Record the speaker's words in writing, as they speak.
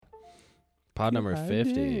pod number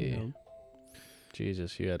 50. Damn.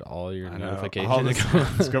 Jesus, you had all your I know. notifications. All the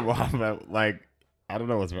sounds come off. Like, I don't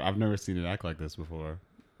know what's. I've never seen it act like this before.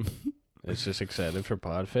 It's just excited for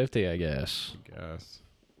pod 50, I guess.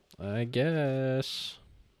 I guess.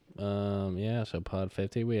 Yeah, so pod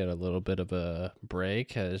 50, we had a little bit of a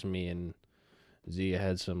break as me and Zia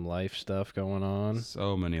had some life stuff going on.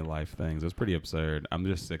 So many life things. It's pretty absurd. I'm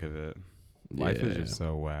just sick of it. Life is Yeah. just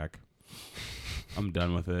so whack. I'm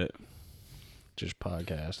done with it. Just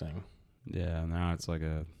podcasting. Yeah, now it's like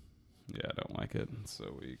a. Yeah, I don't like it. It's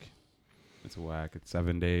so weak. It's whack. It's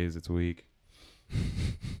 7 days. It's weak.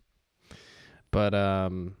 But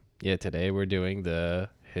yeah, today we're doing the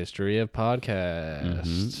history of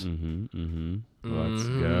podcasts. Let's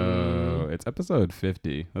go. It's episode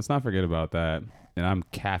 50. Let's not forget about that. And I'm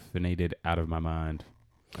caffeinated out of my mind.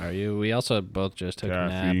 Are you? We also both just took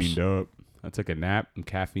naps. Caffeined up. I took a nap. I'm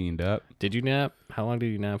caffeined up. Did you nap? How long did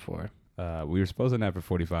you nap for? We were supposed to nap for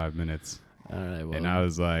 45 minutes. All right, well, And I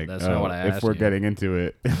was like, that's not what I if asked we're you. getting into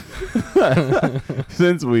it,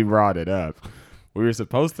 since we brought it up, we were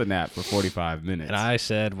supposed to nap for 45 minutes. and I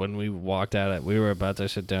said when we walked out, we were about to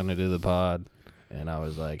sit down to do the pod, and I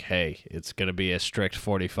was like, hey, it's going to be a strict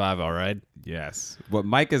 45, all right? Yes. But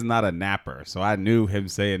Mike is not a napper, so I knew him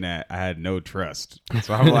saying that I had no trust.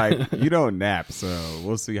 So I'm like, you don't nap, so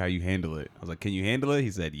we'll see how you handle it. I was like, can you handle it?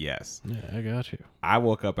 He said yes. Yeah, I got you. I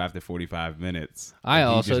woke up after 45 minutes. I and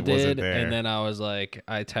he also just wasn't did, there. and then I was like,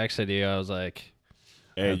 I texted you, I was like,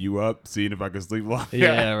 Hey, you up? Seeing if I can sleep long.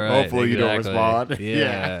 yeah, right. Hopefully you don't exactly. respond.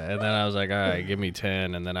 Yeah. And then I was like, all right, give me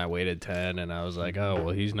 10. And then I waited 10, and I was like, oh,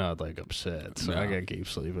 well, he's not like upset, so I No. gotta keep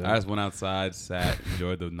sleeping. I just went outside, sat,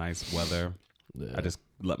 enjoyed the nice weather. Yeah. I just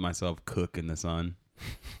let myself cook in the sun.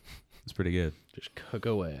 It's pretty good. just cook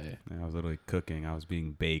away. I was literally cooking. I was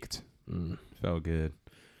being baked. Mm. Felt good.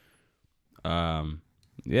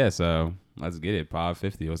 Yeah, so let's get it. Pod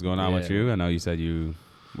 50. What's going on with Yeah. you? I know you said you.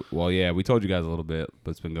 Well, yeah, we told you guys a little bit,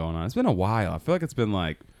 but it's been going on. It's been a while. I feel like it's been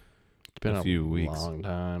like It's been a few weeks. long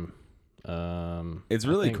time. It's I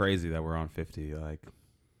really think- crazy that we're on 50. Like,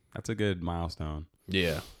 that's a good milestone.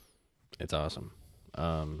 Yeah, it's awesome.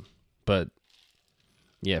 But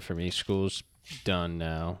yeah, for me, school's done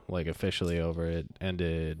now, like officially over. It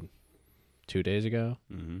ended 2 days ago,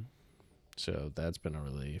 Mm-hmm. so that's been a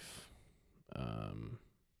relief.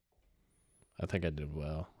 I think I did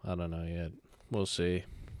well. I don't know yet. We'll see.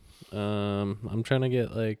 I'm trying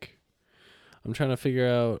to figure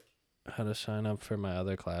out how to sign up for my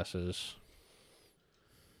other classes.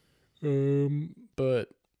 But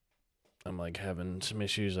I'm like having some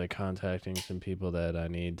issues like contacting some people that I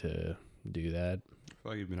need to do that. I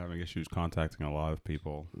feel like you've been having issues contacting a lot of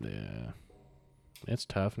people. Yeah. It's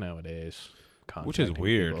tough nowadays. Which is contacting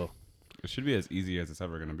weird. people. It should be as easy as it's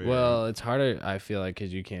ever going to be. Well, it's harder, I feel like,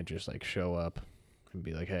 because you can't just like show up and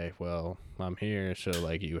be like, hey, well, I'm here, so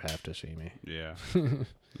like you have to see me. Yeah,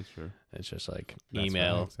 that's true. It's just like That's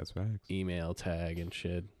email, facts. That's facts. email tag and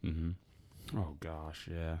shit. Mm-hmm. Oh, gosh,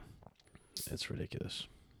 yeah. It's ridiculous.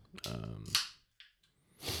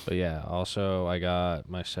 But yeah, also I got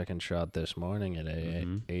my second shot this morning at 8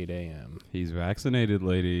 Mhm. a.m. He's vaccinated,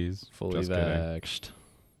 ladies. Fully Just kidding. vaxxed.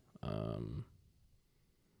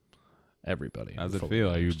 Everybody. How's it fully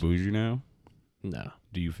feel? Are you vaxxed. bougie now? No.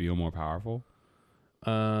 Do you feel more powerful?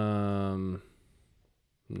 No.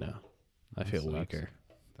 I That feel sucks. weaker.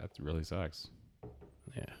 That really sucks.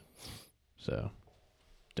 Yeah. So,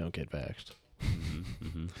 don't get vaxxed.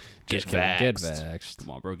 Mm-hmm. Just Get kidding. Get vaxxed. vaxxed. Come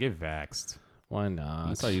on, bro. Get vaxxed. Why I'm not?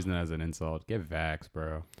 gonna start using that as an insult. Get vaxxed,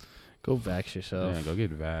 bro. Go vax yourself. Yeah, go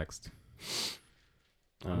get vaxxed.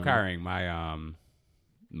 I'm Um, carrying my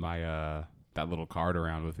that little card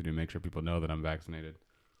around with me to make sure people know that I'm vaccinated.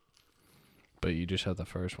 But you just had the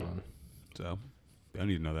first one. So they don't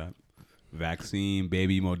need to know that. Vaccine,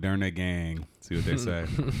 baby, Moderna gang. See what they say.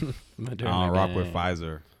 Moderna I don't rock with gang.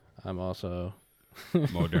 Pfizer. I'm also,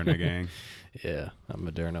 Moderna gang. yeah, I'm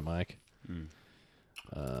Moderna Mike. Mm.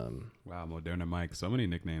 Wow, Moderna Mike. So many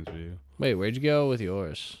nicknames for you. Wait, where'd you go with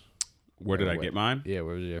yours? Where did I Where- get mine? Yeah,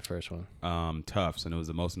 where was your first one? Tufts, and it was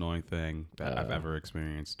the most annoying thing that I've Oh. ever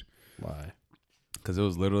experienced. Why? Because it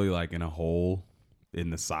was literally like in a hole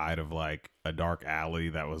in the side of like a dark alley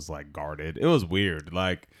that was like guarded. It was weird.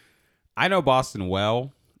 Like, I know Boston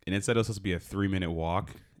well, and it said it was supposed to be a 3-minute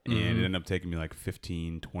walk, and it ended up taking me like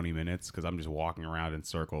 15, 20 minutes because I'm just walking around in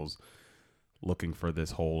circles looking for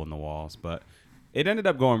this hole in the walls. But it ended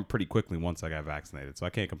up going pretty quickly once I got vaccinated, so I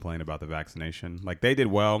can't complain about the vaccination. Like, they did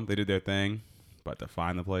well. They did their thing, but to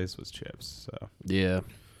find the place was chips. So Yeah.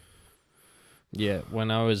 Yeah,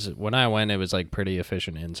 when I went, it was like pretty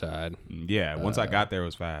efficient inside. yeah, once I got there, it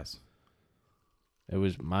was fast.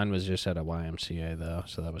 Mine was just at a YMCA though,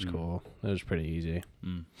 so that was cool. It was pretty easy.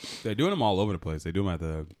 They're doing them all over the place. They do them at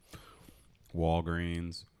the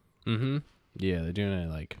Walgreens. Mm-hmm. Yeah, they're doing it at,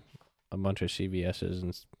 like, a bunch of CVS's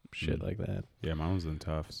and shit like that. Yeah, mine was in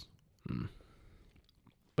Tufts.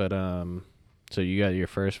 But so you got your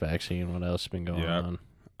first vaccine. What else has been going on?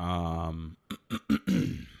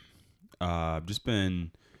 Just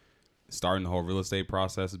been starting the whole real estate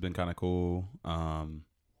process has been kind of cool.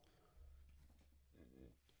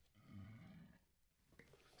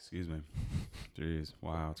 Excuse me. Jeez.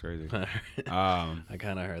 Wow, it's crazy. I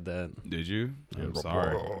kind of heard that. Did you? I'm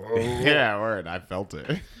sorry. Yeah, word. I felt it.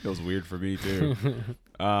 It was weird for me too.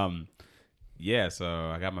 Yeah, so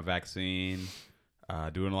I got my vaccine.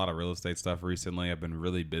 Doing a lot of real estate stuff recently. I've been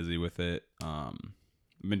really busy with it. I've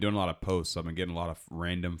been doing a lot of posts. So I've been getting a lot of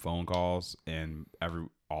random phone calls, and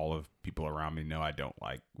all of people around me know I don't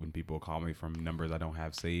like when people call me from numbers I don't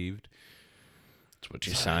have saved. That's what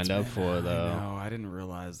you signed up for, though. No, I didn't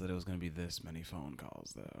realize that it was going to be this many phone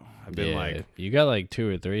calls, though. I've been like, you got like 2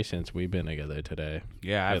 or 3 since we've been together today.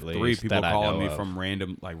 Yeah, I have 3 people calling me from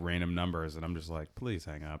random numbers, and I'm just like, please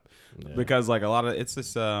hang up, because like a lot of it's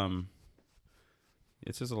an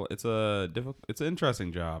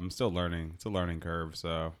interesting job. I'm still learning. It's a learning curve,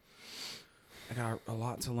 so I got a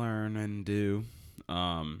lot to learn and do.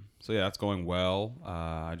 So yeah, that's going well.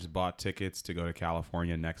 I just bought tickets to go to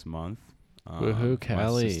California next month. Woohoo,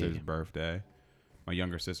 Cali! My sister's birthday. My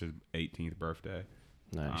younger sister's 18th birthday.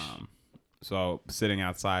 Nice. So sitting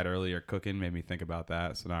outside earlier cooking made me think about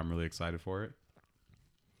that. So now I'm really excited for it.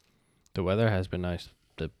 The weather has been nice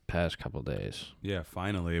the past couple days. Yeah,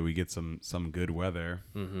 finally we get some good weather.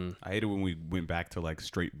 Mm-hmm. I hate it when we went back to like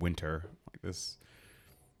straight winter. Like this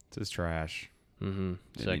is trash. Mm-hmm.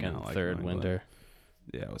 Second, third winter.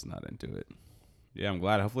 Yeah, I was not into it. Yeah, I'm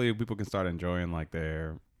glad. Hopefully people can start enjoying like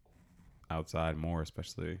their outside more,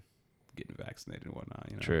 especially getting vaccinated and whatnot.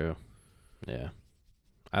 You know? True. Yeah.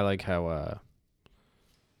 I like how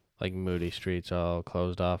like Moody Street's all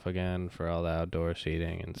closed off again for all the outdoor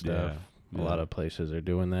seating and stuff. Yeah. A lot of places are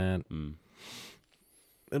doing that.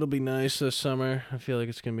 It'll be nice this summer. I feel like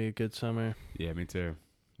it's gonna be a good summer. Yeah, me too.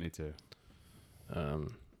 I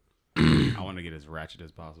want to get as ratchet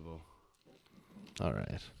as possible. All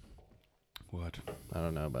right. What? I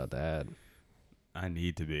don't know about that. I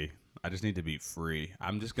need to be. I just need to be free.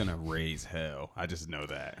 I'm just gonna raise hell. I just know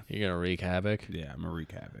that. You're gonna wreak havoc? Yeah, I'm gonna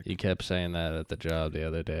wreak havoc. You kept saying that at the job the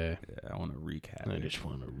other day. Yeah, I want to wreak havoc. I just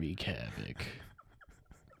want to wreak havoc.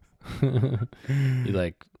 You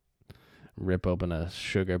like rip open a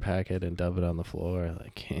sugar packet and dump it on the floor.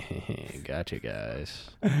 Like, gotcha, guys.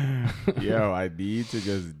 Yo, I need to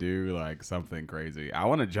just do like something crazy. I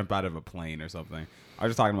want to jump out of a plane or something. I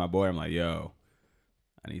was just talking to my boy. I'm like, yo,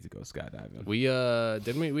 I need to go skydiving.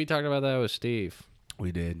 We talked about that with Steve.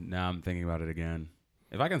 We did. Now I'm thinking about it again.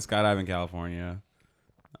 If I can skydive in California,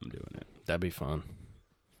 I'm doing it. That'd be fun.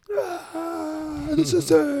 This is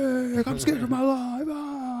sick. I'm scared for my life.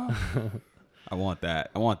 I want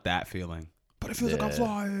that. I want that feeling. But it feels like I'm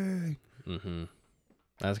flying. Mm-hmm.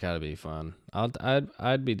 That's got to be fun.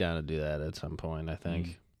 I'd be down to do that at some point, I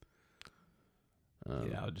think.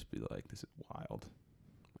 Yeah, I'll just be like, this is wild.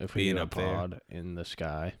 If we get a pod in the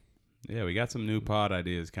sky. Yeah, we got some new pod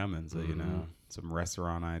ideas coming. So, you know, some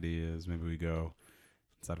restaurant ideas. Maybe we go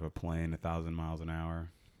inside of a plane 1,000 miles an hour.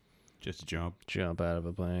 Just jump out of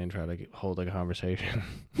a plane, try to hold a conversation.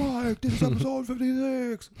 Mike, this is episode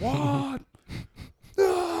 56. What?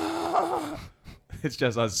 It's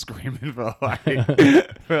just us screaming for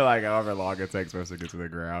like however long it takes for us to get to the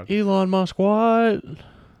ground. Elon Musk, what?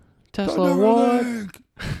 Tesla, what?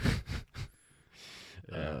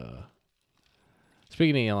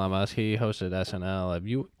 Speaking of Elon Musk, he hosted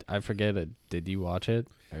SNL. I forget it. Did you watch it?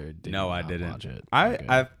 Or did No, you I not didn't. watch it?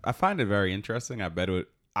 I find it very interesting.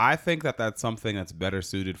 I think that's something that's better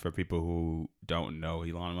suited for people who don't know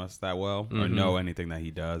Elon Musk that well or know anything that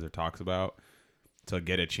he does or talks about to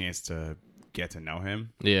get a chance to get to know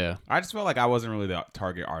him. Yeah. I just felt like I wasn't really the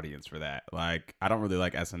target audience for that. Like, I don't really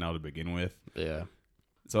like SNL to begin with. Yeah.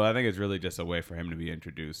 So I think it's really just a way for him to be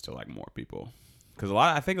introduced to like more people. Because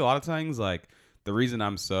I think a lot of times, like, the reason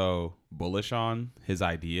I'm so bullish on his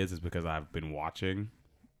ideas is because I've been watching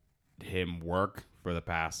him work for the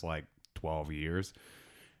past like 12 years.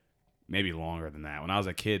 Maybe longer than that. When I was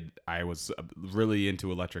a kid, I was really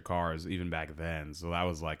into electric cars even back then. So that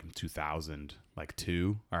was like in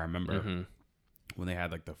 2002. I remember when they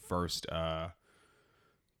had like the first,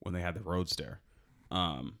 when they had the Roadster.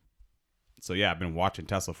 So yeah, I've been watching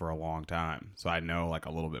Tesla for a long time. So I know like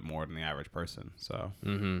a little bit more than the average person. So,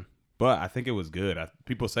 but I think it was good.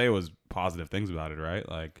 People say it was positive things about it, right?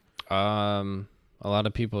 Like, A lot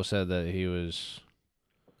of people said that he was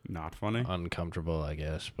Not funny. uncomfortable, I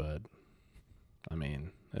guess, but I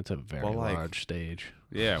mean, it's a very Well, like- large stage.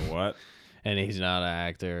 Yeah, what? And he's not an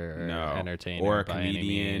actor or No. entertainer Or a by any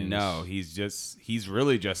comedian. means. No, he's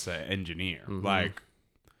really just an engineer. Mhm. Like,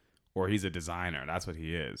 or he's a designer. That's what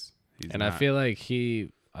he is. He's And I not- feel like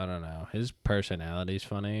I don't know, his personality's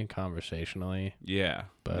funny conversationally, yeah,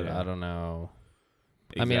 but yeah, I don't know.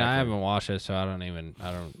 I mean, I exactly. haven't watched it, so I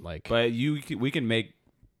don't like. But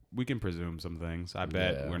we can presume some things. I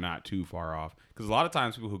bet Yeah. we're not too far off because a lot of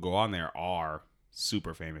times people who go on there are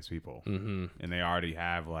super famous people, Mm-hmm. and they already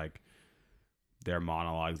have like their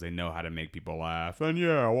monologues. They know how to make people laugh. And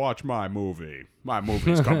yeah, watch my movie. My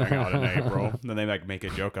movie's coming out in April. Then they like make a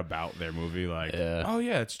joke about their movie, like, Yeah. oh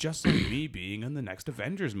yeah, it's just like me being in the next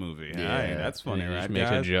Avengers movie. Hey, that's funny, And he right, just makes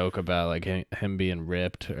guys? a joke about like him being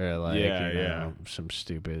ripped or like Yeah, you know, yeah. some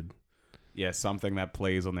stupid Yeah, something that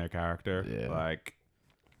plays on their character. Yeah. Like,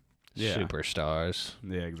 yeah, superstars.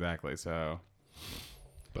 yeah, exactly. So.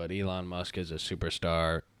 But Elon Musk is a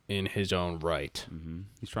superstar in his own right.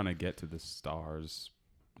 He's trying to get to the stars.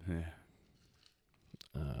 Yeah.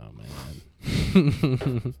 Oh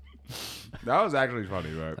man, That was actually funny,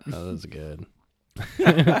 but that was good.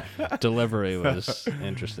 Delivery was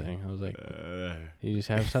interesting. I was like, you just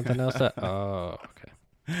have something else that. Oh, okay.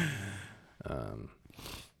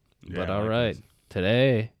 But all right,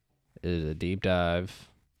 today is a deep dive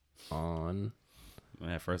on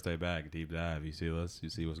Yeah, first day back, deep dive. You see us? You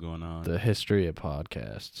see what's going on? the history of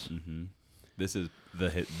podcasts. This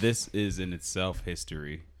is in itself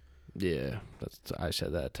history. Yeah, I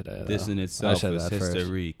said that today. This though. in I itself said is that first.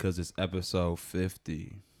 history because it's episode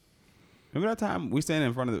 50. Remember that time we standing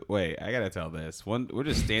in front of the... Wait, I gotta tell this. We're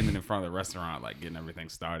just standing in front of the restaurant, like getting everything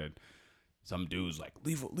started. Some dude's like,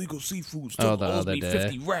 Legal Seafoods Oh, still the owes other me day?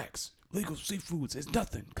 50 racks. Legal Seafoods is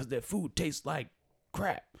nothing because their food tastes like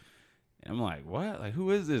crap. And I'm like, what? Like,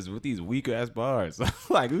 who is this with these weak ass bars?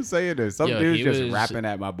 Like, who's saying this? Some Yo, dude's he just was- rapping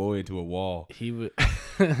at my boy into a wall. He would.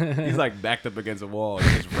 He's like backed up against a wall and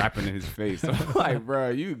just rapping in his face. I'm like, bro,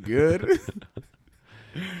 you good?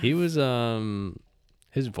 He was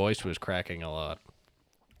his voice was cracking a lot.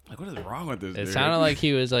 Like, what is wrong with this It dude? sounded like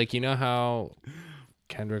he was like, you know how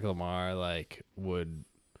Kendrick Lamar like would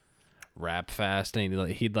rap fast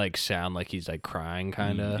and he'd like sound like he's like crying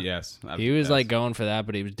kind of. Yes. He was yes. like going for that,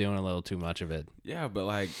 but he was doing a little too much of it. Yeah, but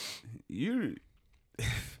like, you...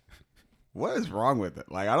 What is wrong with it?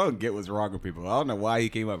 Like, I don't get what's wrong with people. I don't know why he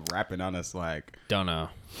came up rapping on us like... Don't know.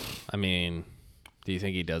 I mean, do you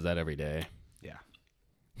think he does that every day? Yeah.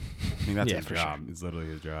 I mean, that's Yeah, his for job. It's literally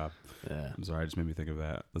his job. Yeah. I'm sorry, it just made me think of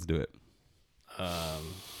that. Let's do it.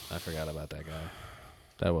 I forgot about that guy.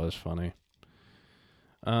 That was funny.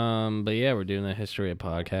 But yeah, we're doing the history of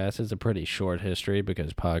podcasts. It's a pretty short history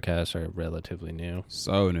because podcasts are relatively new.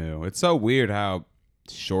 So new. It's so weird how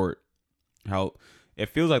short, how it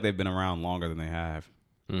feels like they've been around longer than they have.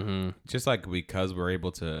 Mm-hmm. Just like because we're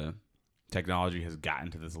able to, technology has gotten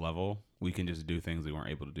to this level, we can just do things we weren't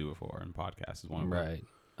able to do before, and podcasts is one of them. Right.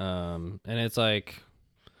 And it's like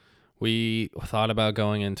we thought about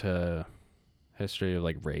going into history of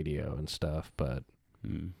like radio and stuff, but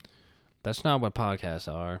that's not what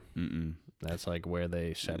podcasts are. Mm-mm. That's like where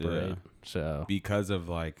they separate. Yeah. So Because of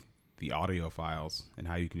like the audio files and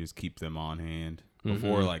how you can just keep them on hand.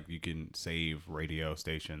 Before, like, you can save radio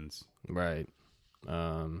stations. right.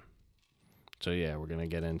 So yeah, we're gonna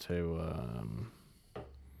get into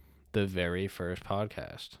the very first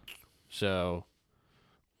podcast. So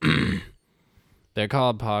they're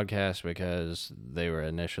called podcasts because they were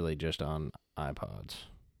initially just on iPods,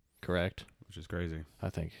 correct? Which is crazy.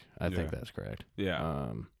 I think Yeah. that's correct. Yeah.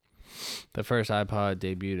 The first iPod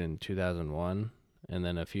debuted in 2001, and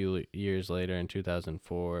then a few years later in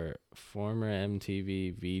 2004, former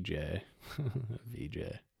MTV VJ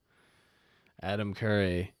Adam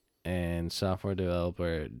Curry and software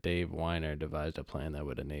developer Dave Weiner devised a plan that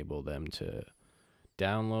would enable them to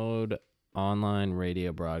download online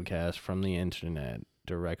radio broadcasts from the internet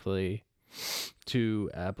directly to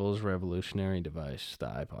Apple's revolutionary device, the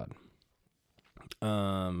iPod.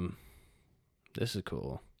 This is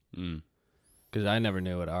cool because I never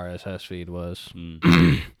knew what RSS feed was.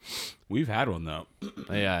 We've had one, though.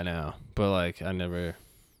 Yeah, I know, but like I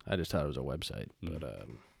just thought it was a website. But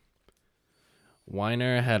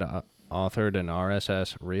Weiner had authored an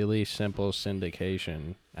RSS really simple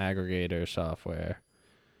syndication aggregator software,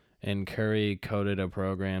 and Curry coded a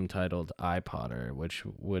program titled iPodder,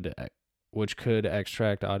 which could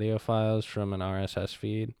extract audio files from an RSS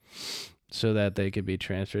feed so that they could be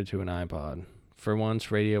transferred to an iPod. For once,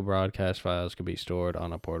 radio broadcast files could be stored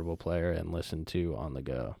on a portable player and listened to on the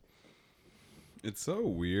go. It's so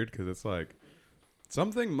weird because it's like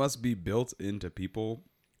something must be built into people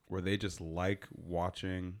where they just like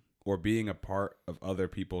watching or being a part of other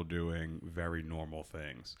people doing very normal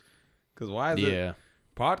things. Because why is it? Yeah.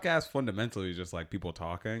 Podcast fundamentally is just like people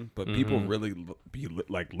talking, but people Mhm. really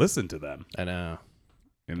listen to them. I know.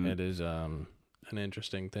 And It is an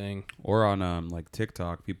interesting thing. or on like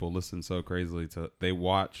TikTok, people listen so crazily to they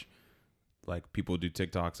watch like people do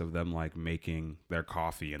TikToks of them like making their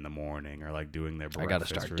coffee in the morning or like doing their I gotta breakfast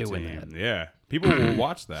start routine. doing that. Yeah, people will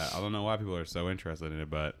watch that. I don't know why people are so interested in it,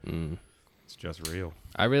 but it's just real.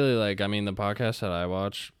 I really like, I mean, the podcasts that I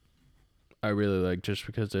watch, I really like just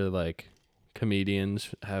because they're like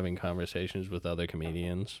comedians having conversations with other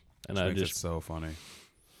comedians. And Which I makes just, it so funny.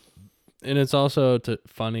 and it's also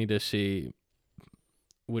funny to see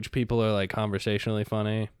which people are like conversationally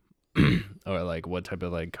funny or like what type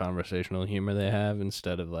of like conversational humor they have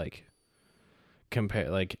instead of like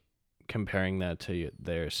comparing that to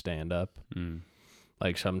their stand up.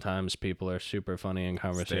 Like sometimes people are super funny in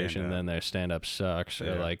conversation, Stand-up. then their stand up sucks, or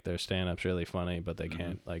Yeah. like their stand up's really funny, but they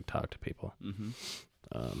can't like talk to people.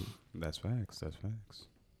 That's facts. That's facts.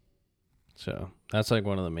 So that's like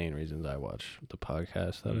one of the main reasons I watch the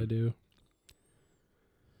podcast that I do.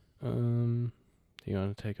 Do you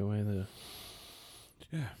want to take away the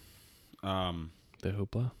the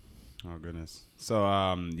hoopla? Oh goodness.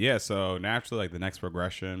 So so naturally like the next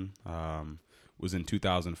progression was in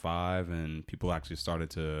 2005 and people actually started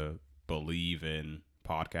to believe in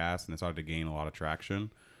podcasts and they started to gain a lot of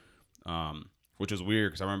traction. Which is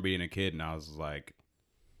weird cuz I remember being a kid and I was like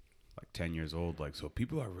 10 years old like so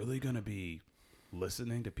people are really going to be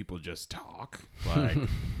listening to people just talk? Like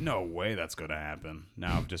no way that's going to happen.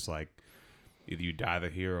 Now I'm just like either you die the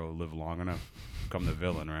hero or live long enough become the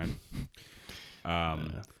villain, right?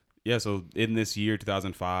 Yeah, so in this year,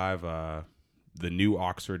 2005, the new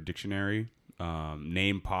Oxford Dictionary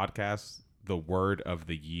named podcast the word of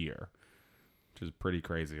the year, which is pretty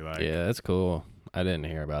crazy. Like, Yeah, that's cool. I didn't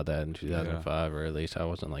hear about that in 2005, or at least I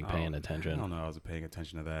wasn't like paying I attention. don't know. I wasn't paying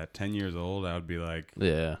attention to that. 10 years old, I would be like,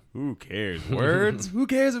 Yeah. who cares? Words? Who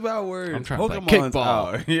cares about words? I'm trying to play Pokemon's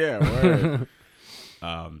kickball. out. Yeah, word.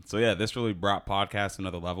 So yeah, this really brought podcasts to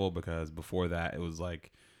another level because before that, it was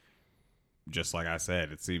like, just like I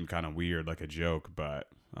said, it seemed kind of weird, like a joke, but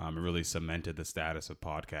it really cemented the status of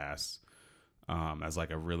podcasts as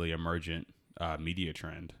like a really emergent media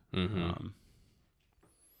trend.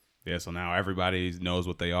 Yeah, so now everybody knows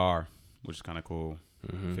what they are, which is kind of cool.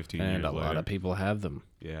 15 years And a later. lot of people have them.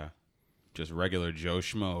 Yeah, just regular Joe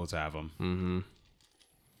Schmoes have them.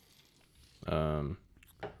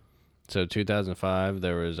 So 2005,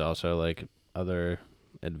 there was also like other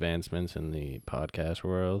advancements in the podcast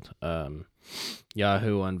world.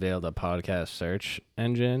 Yahoo unveiled a podcast search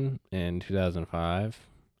engine in 2005,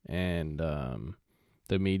 and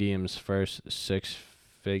the medium's first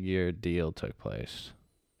 6-figure deal took place.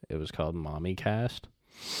 It was called MommyCast,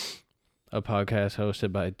 a podcast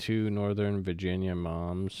hosted by 2 Northern Virginia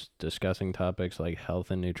moms discussing topics like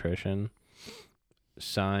health and nutrition,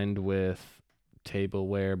 signed with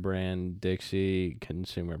tableware brand Dixie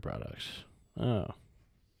Consumer Products. Oh.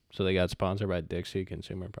 So they got sponsored by Dixie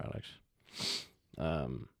Consumer Products.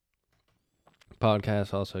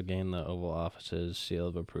 Podcast also gained the Oval Office's seal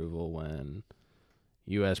of approval when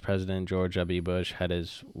U.S. President George W. Bush had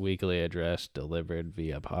his weekly address delivered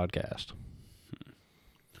via podcast.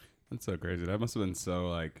 That's so crazy. That must have been so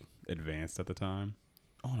like advanced at the time.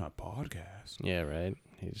 On a podcast. Yeah, right?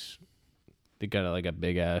 They got like a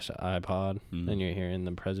big ass iPod, and you're hearing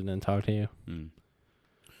the president talk to you.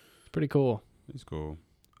 It's pretty cool. It's cool.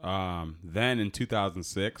 Then in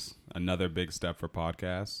 2006, another big step for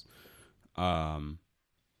podcasts.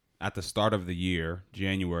 At the start of the year,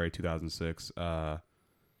 January 2006,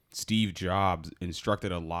 Steve Jobs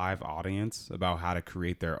instructed a live audience about how to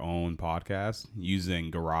create their own podcast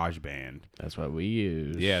using GarageBand. That's what we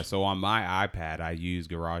use. Yeah, so on my iPad, I use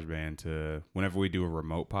GarageBand to, whenever we do a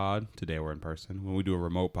remote pod, today we're in person, when we do a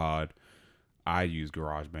remote pod, I use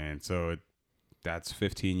GarageBand. So that's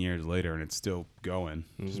 15 years later and it's still going,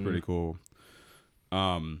 which is pretty cool.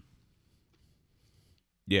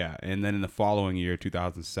 Yeah, and then in the following year,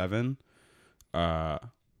 2007,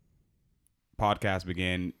 podcasts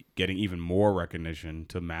began getting even more recognition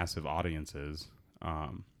to massive audiences.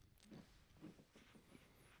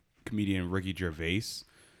 Comedian Ricky Gervais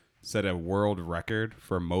set a world record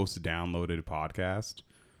for most downloaded podcast.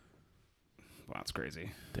 Wow, that's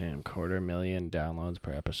crazy. Damn, 250,000 downloads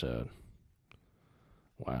per episode.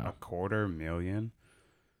 Wow. 250,000?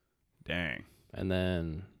 Dang. And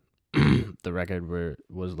then the record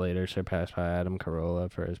was later surpassed by Adam Carolla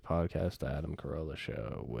for his podcast, The Adam Carolla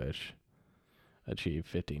Show, which achieved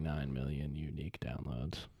 59 million unique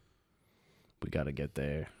downloads. We got to get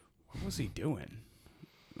there. What was he doing?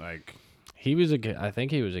 Like, I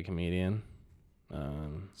think he was a comedian.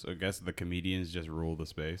 so I guess the comedians just rule the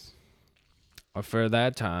space. For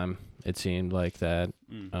that time, it seemed like that.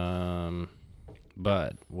 Mm.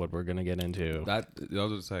 But what we're gonna get into, That I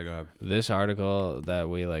was just say, go ahead. this article that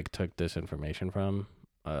we like took this information from,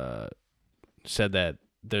 said that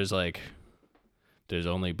there's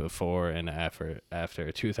only before and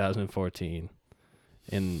after 2014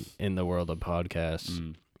 in the world of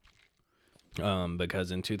podcasts.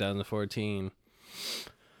 Because in 2014,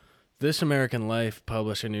 This American Life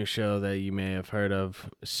published a new show that you may have heard of,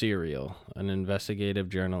 Serial, an investigative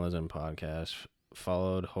journalism podcast.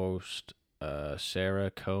 Followed host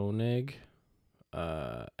Sarah Koenig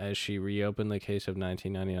as she reopened the case of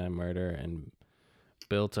 1999 murder and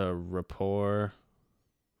built a rapport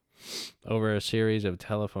over a series of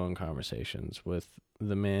telephone conversations with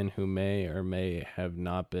the man who may or may have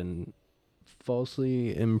not been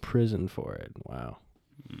falsely imprisoned for it. Wow.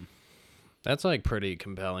 That's like pretty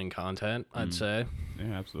compelling content, I'd say.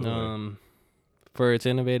 Yeah, absolutely. For its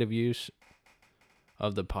innovative use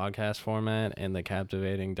of the podcast format and the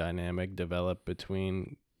captivating dynamic developed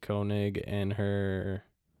between Koenig and her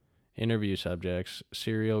interview subjects,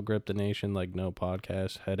 Serial gripped the nation like no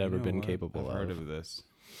podcast had ever been capable of. I've heard of this.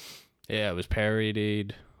 Yeah, it was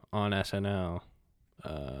parodied on SNL.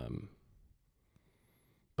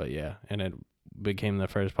 But yeah, and it became the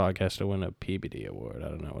first podcast to win a PBD award. I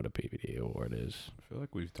don't know what a PBD award is. I feel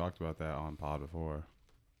like we've talked about that on pod before.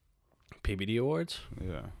 PBD awards?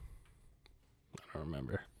 Yeah. I don't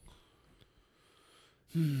remember.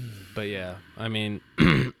 But yeah, I mean,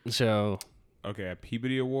 so... Okay, a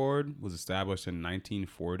Peabody Award was established in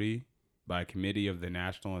 1940 by a committee of the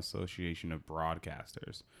National Association of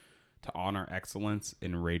Broadcasters to honor excellence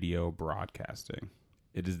in radio broadcasting.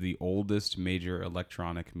 It is the oldest major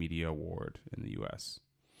electronic media award in the U.S.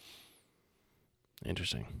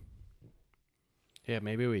 Interesting. Yeah,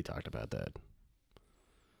 maybe we talked about that.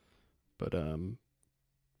 But,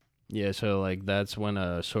 yeah, so, like, that's when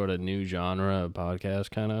a sort of new genre of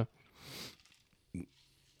podcast kind of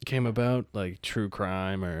came about, like true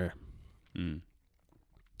crime or...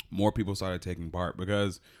 More people started taking part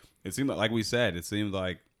because it seemed like we said, it seemed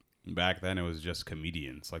like back then it was just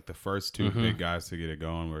comedians. Like the first two big guys to get it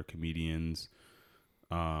going were comedians.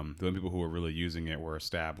 The only people who were really using it were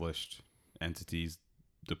established entities.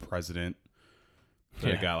 The president. So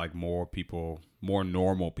it got like more people, more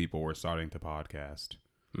normal people were starting to podcast.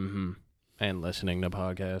 And listening to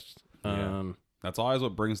podcasts. That's always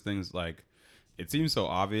what brings things like, it seems so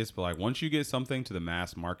obvious, but like once you get something to the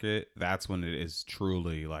mass market, that's when it is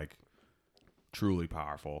truly like truly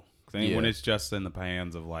powerful. When it's just in the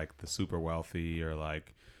hands of like the super wealthy or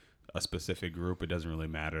like a specific group, it doesn't really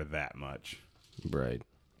matter that much. Right.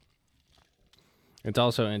 It's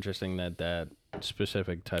also interesting that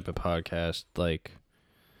specific type of podcast like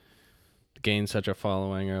gained such a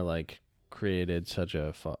following or like created such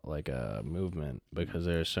a like a movement because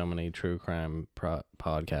there's so many true crime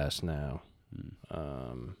podcasts now.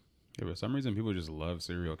 Yeah, but for some reason people just love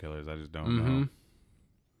serial killers. I just don't know.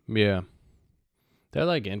 Yeah. They're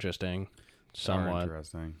like interesting. Somewhat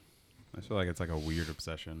interesting. I feel like it's like a weird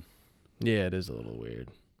obsession. Yeah, it is a little weird.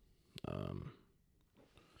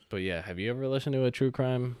 But yeah, have you ever listened to a true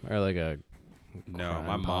crime or like a No,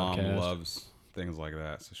 my mom loves things like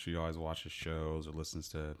that, so she always watches shows or listens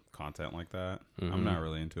to content like that. I'm not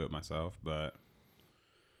really into it myself, but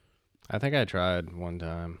I think I tried one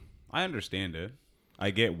time. I understand it.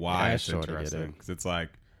 I get why it's sort of interesting because it's like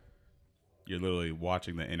you're literally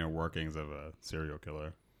watching the inner workings of a serial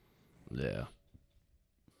killer. Yeah.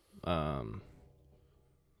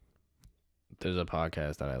 There's a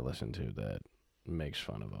podcast that I listen to that makes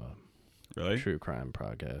fun of a true crime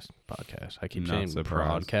podcast. I keep saying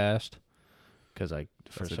broadcast because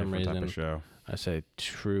for some reason show. I say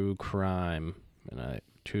true crime and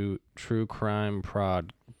true crime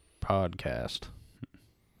podcast.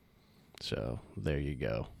 So there you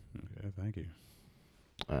go. Okay, thank you.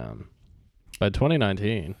 By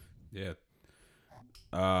 2019. Yeah.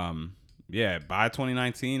 By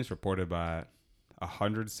 2019, it's reported by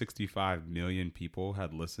 165 million people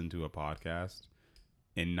had listened to a podcast,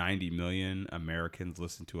 and 90 million Americans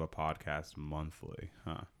listen to a podcast monthly.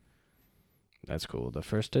 Huh. That's cool. The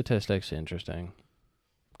first statistic's interesting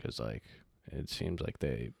because, like, it seems like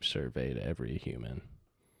they surveyed every human.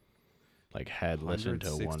 Like, had listened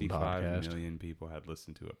to one podcast. 165 million people had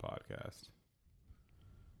listened to a podcast.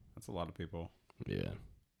 That's a lot of people. Yeah.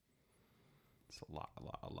 It's a lot.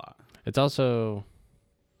 It's also...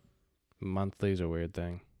 monthly's a weird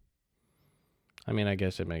thing. I mean, I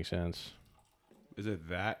guess it makes sense. Is it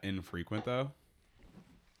that infrequent though?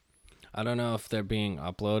 I don't know if they're being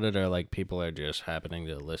uploaded or like people are just happening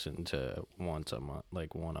to listen to once a month,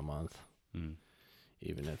 like one a month,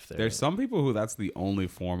 even if they're There's some people who that's the only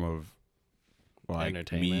form of like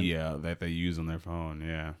entertainment. media that they use on their phone.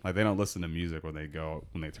 Yeah, like they don't listen to music when they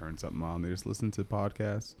turn something on. They just listen to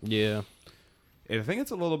podcasts. Yeah. I think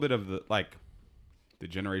it's a little bit of the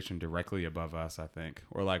generation directly above us. I think,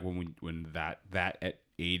 or like when that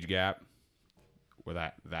age gap,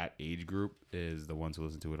 where that age group is the ones who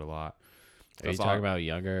listen to it a lot. Are you talking about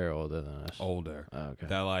younger or older than us? Older. Oh, okay.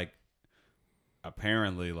 That like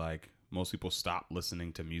apparently like most people stop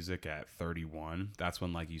listening to music at 31. That's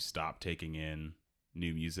when like you stop taking in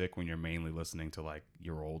new music, when you're mainly listening to like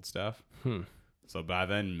your old stuff. So by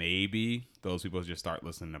then maybe those people just start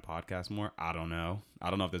listening to podcasts more. I don't know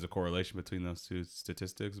if there's a correlation between those two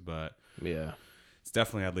statistics, but Yeah. it's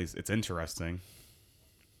definitely, at least it's interesting.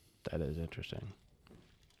 That is interesting.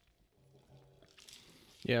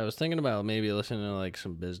 Yeah, I was thinking about maybe listening to like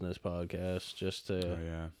some business podcasts just to. Oh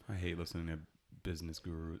yeah, I hate listening to business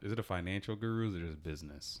gurus. Is it a financial gurus or just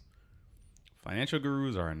business? Financial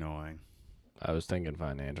gurus are annoying. I was thinking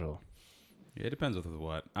financial. Yeah, it depends with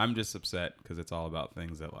what. I'm just upset because it's all about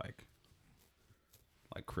things that like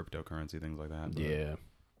cryptocurrency, things like that. But Yeah,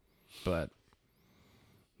 but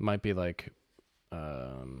might be like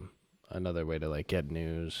another way to like get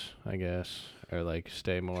news, I guess, or like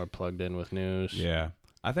stay more plugged in with news. yeah,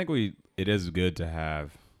 I think it is good to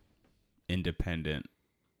have independent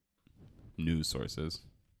news sources.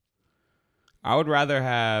 I would rather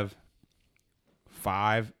have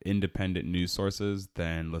 5 independent news sources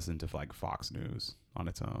than listen to like Fox News on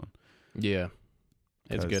its own. Yeah,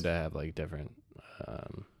 it's good to have like different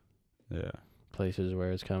places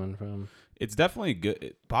where it's coming from. It's definitely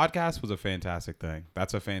good. Podcast was a fantastic thing.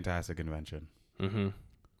 That's a fantastic invention. Mm-hmm.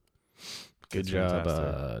 Good It's job,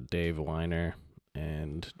 fantastic. Dave Weiner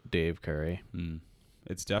and Dave Curry.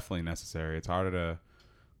 It's definitely necessary. It's harder to.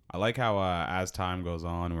 I like how as time goes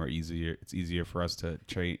on, it's easier for us to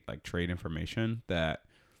trade information that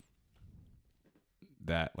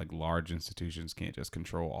like large institutions can't just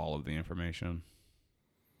control all of the information.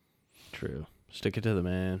 True. Stick it to the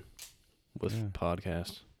man with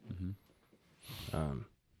podcasts.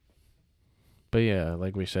 But yeah,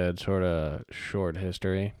 like we said, sort of short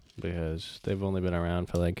history because they've only been around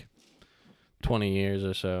for like 20 years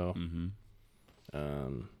or so.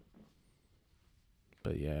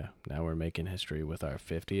 But yeah, now we're making history with our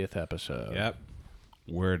 50th episode. Yep.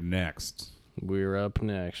 We're next. We're up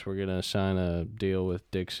next. We're going to sign a deal with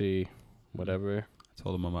Dixie, whatever. I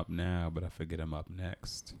told him I'm up now, but I forget I'm up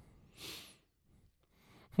next.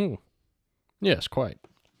 Yes, quite.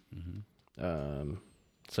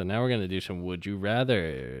 So now we're going to do some Would You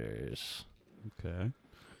Rathers. Okay.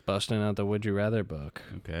 Busting out the Would You Rather book.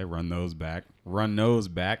 Okay, run those back. Run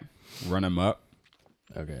them up.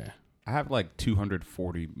 Okay. I have like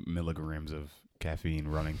 240 milligrams of caffeine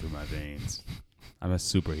running through my veins. I'm a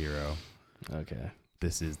superhero. Okay.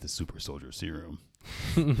 This is the super soldier serum.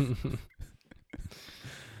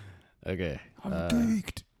 Okay. I'm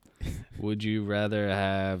geeked. Would you rather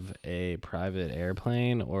have a private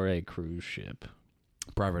airplane or a cruise ship?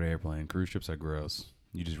 Private airplane. Cruise ships are gross.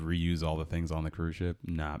 You just reuse all the things on the cruise ship.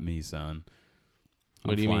 Not me, son.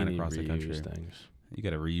 What do you mean across the country. things? You got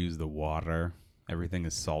to reuse the water. Everything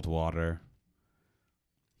is salt water.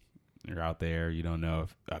 You're out there. You don't know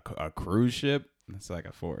if a cruise ship. It's like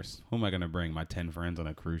a force. Who am I going to bring? My 10 friends on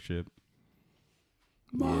a cruise ship?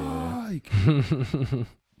 Mike!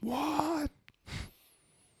 What?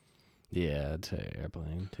 Yeah, I'd say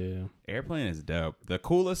airplane too. Airplane is dope. The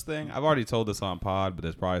coolest thing, I've already told this on pod, but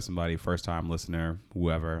there's probably somebody, first time listener,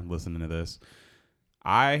 whoever listening to this.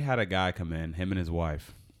 I had a guy come in, him and his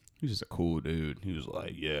wife. He was just a cool dude. He was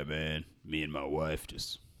like, yeah, man, me and my wife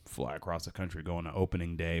just fly across the country going to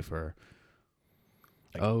opening day for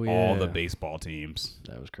all the baseball teams.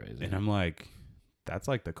 That was crazy. And I'm like, that's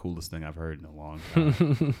like the coolest thing I've heard in a long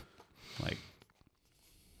time. Like,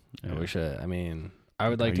 I wish I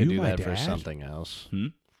would like to do that for something else.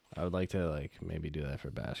 I would like to like maybe do that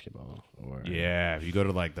for basketball or if you go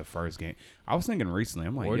to like the first game. I was thinking recently,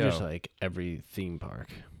 I'm like, or just like every theme park.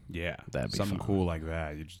 Yeah, that'd be something fun. cool like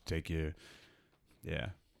that. You just take you. Yeah,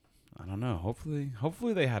 I don't know.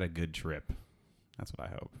 Hopefully they had a good trip. That's what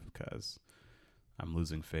I hope, because I'm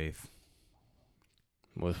losing faith.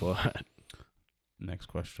 With what? Next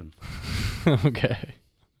question. Okay.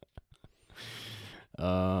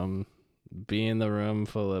 Be in the room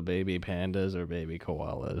full of baby pandas or baby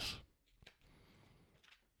koalas.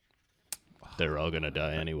 They're all gonna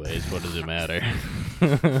die anyways. What does it matter?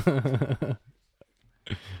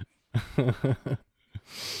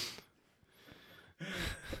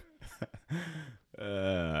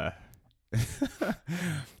 uh,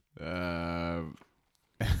 um,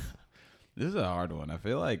 this is a hard one. I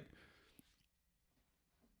feel like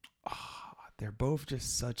they're both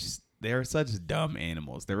just they're such dumb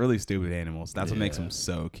animals. They're really stupid animals. That's what makes them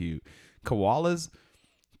so cute. Koalas,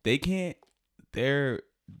 they can't. Their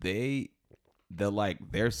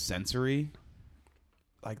sensory,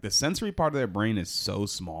 like the sensory part of their brain is so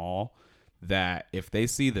small that if they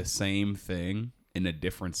see the same thing in a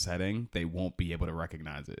different setting, they won't be able to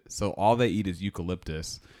recognize it. So all they eat is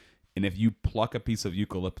eucalyptus. And if you pluck a piece of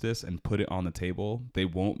eucalyptus and put it on the table, they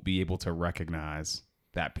won't be able to recognize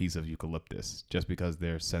that piece of eucalyptus just because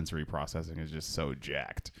their sensory processing is just so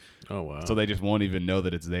jacked. Oh, wow. So they just won't even know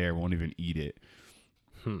that it's there, won't even eat it.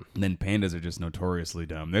 And then pandas are just notoriously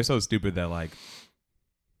dumb. They're so stupid that, like,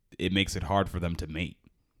 it makes it hard for them to mate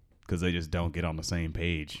because they just don't get on the same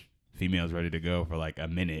page. Female's ready to go for like a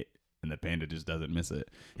minute, and the panda just doesn't miss it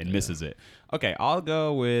and misses it. Okay, I'll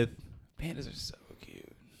go with pandas are so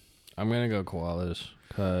cute. I'm going to go koalas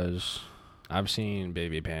because I've seen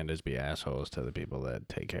baby pandas be assholes to the people that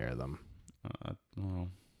take care of them. Well,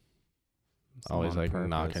 always like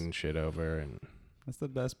knocking shit over. And that's the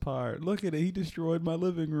best part. Look at it. He destroyed my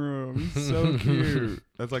living room. He's so cute.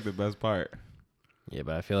 That's like the best part. Yeah,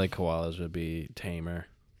 but I feel like koalas would be tamer.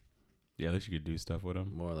 Yeah, at least you could do stuff with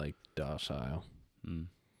them. More like docile.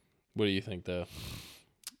 What do you think, though?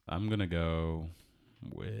 I'm going to go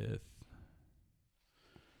with...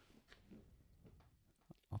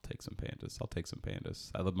 I'll take some pandas.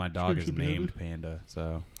 My dog is named Panda,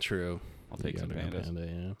 so... True. I'll take some pandas.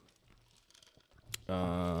 Panda,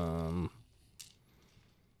 yeah.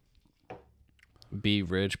 Be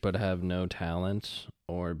rich but have no talents,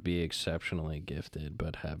 or be exceptionally gifted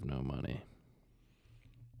but have no money.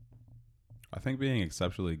 I think being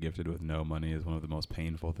exceptionally gifted with no money is one of the most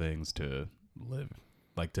painful things to live,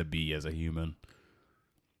 like to be as a human.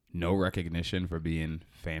 No recognition for being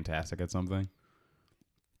fantastic at something.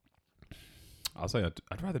 I'll say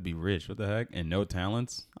I'd rather be rich. What the heck? And no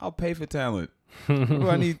talents? I'll pay for talent. What do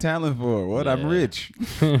I need talent for? What? Yeah. I'm rich.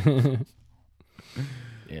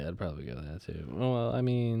 Yeah, I'd probably go that too. Well, I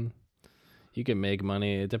mean, you can make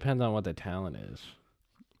money. It depends on what the talent is.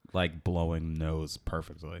 Like blowing nose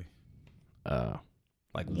perfectly.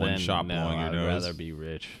 Like one shot blowing your nose. I'd rather be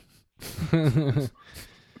rich.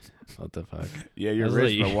 What the fuck? Yeah, you're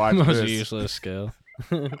rich, but watch most this. Useless skill.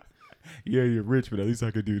 Yeah, you're rich, but at least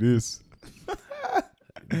I could do this.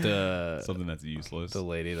 Something that's useless. The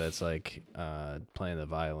lady that's like playing the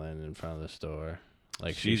violin in front of the store.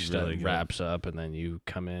 Like she's really wraps up, and then you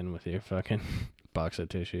come in with your fucking box of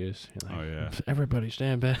tissues. You're like, oh yeah! Everybody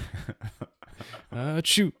stand back.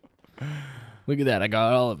 Shoot! Look at that! I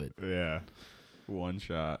got all of it. Yeah, one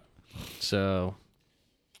shot. So,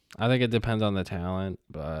 I think it depends on the talent,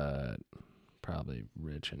 but probably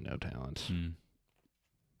rich and no talents.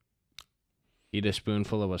 Eat a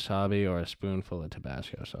spoonful of wasabi or a spoonful of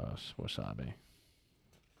Tabasco sauce. Wasabi.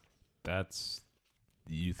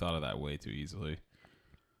 You thought of that way too easily.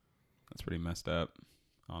 That's pretty messed up,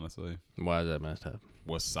 honestly. Why is that messed up?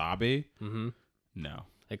 Wasabi? Mm-hmm. No.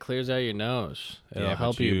 It clears out your nose. It'll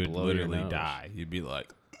help you blow literally your nose. Die. You'd be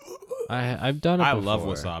like... I've done it before. I love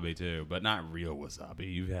wasabi too, but not real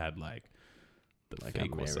wasabi. You've had like the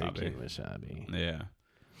fake wasabi. Yeah.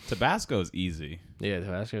 Tabasco's easy. Yeah,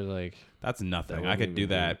 Tabasco's like... That's nothing. I could do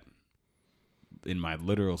that in my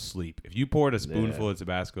literal sleep. If you poured a spoonful of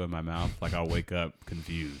Tabasco in my mouth, like I'll wake up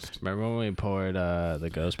confused. Remember when we poured the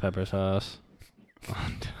ghost pepper sauce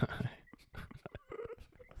on time?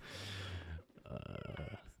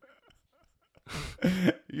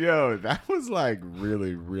 Yo, that was like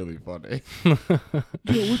really, really funny. Yo,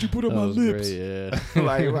 what'd you put on my lips? Great, yeah.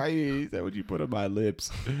 Like, why you said what'd you put on my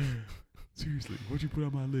lips? Seriously, what'd you put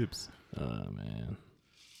on my lips? Oh man,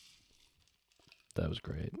 that was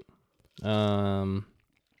great.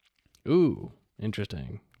 Ooh,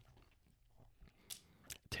 interesting.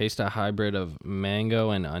 Taste a hybrid of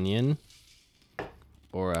mango and onion,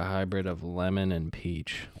 or a hybrid of lemon and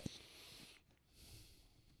peach.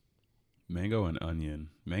 Mango and onion.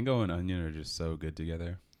 Mango and onion are just so good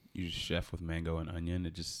together. You just chef with mango and onion.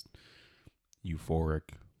 It just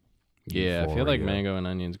euphoric. Yeah, I feel like mango and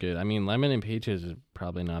onion's good. I mean, lemon and peach is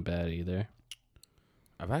probably not bad either.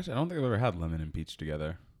 I don't think I've ever had lemon and peach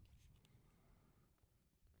together.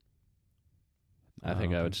 I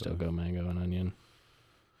think I would still go mango and onion.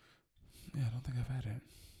 Yeah, I don't think I've had it.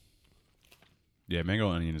 Yeah, mango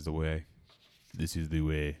and onion is the way. This is the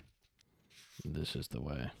way. This is the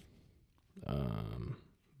way.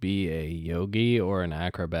 Be a yogi or an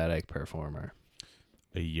acrobatic performer.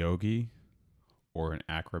 a yogi or an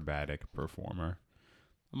acrobatic performer.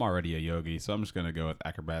 I'm already a yogi, so I'm just gonna go with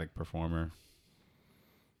acrobatic performer.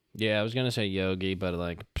 Yeah, I was gonna say yogi, but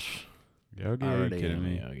like, Yogi? I Are you already kidding am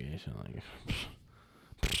me? a yogi, so like,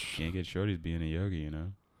 Can't get shorties being a yogi, you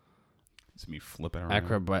know? It's me flipping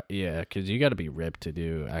around. yeah, because you got to be ripped to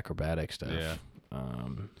do acrobatic stuff. Yeah.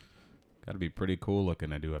 Um. Got to be pretty cool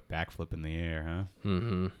looking to do a backflip in the air, huh?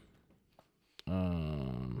 Mm-hmm.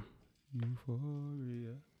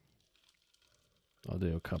 Euphoria. I'll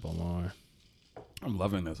do a couple more. I'm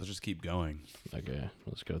loving this. Let's just keep going. Okay,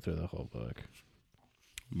 let's go through the whole book.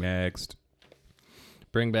 Next.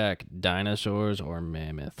 Bring back dinosaurs or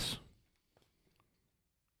mammoths.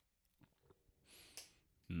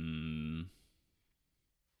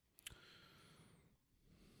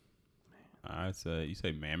 I'd say, you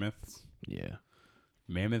say mammoths? Yeah.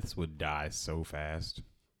 Mammoths would die so fast.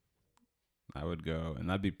 I would go, and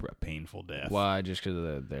that'd be a painful death. Why? Just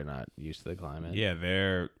because they're not used to the climate? Yeah,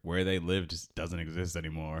 where they live just doesn't exist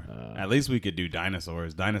anymore. Oh. At least we could do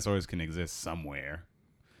dinosaurs. Dinosaurs can exist somewhere.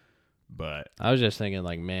 But I was just thinking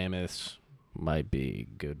like mammoths might be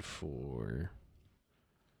good for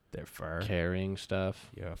their fur. carrying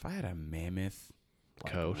stuff. Yo, if I had a mammoth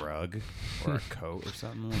like Coat. rug or a coat or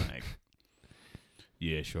something, like,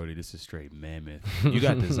 yeah, shorty, this is straight mammoth. You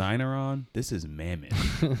got designer on? This is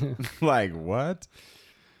mammoth. Like, what?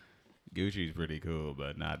 Gucci's pretty cool,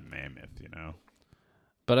 but not mammoth, you know?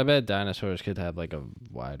 But I bet dinosaurs could have like a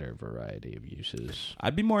wider variety of uses.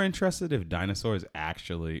 I'd be more interested if dinosaurs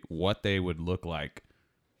actually, what they would look like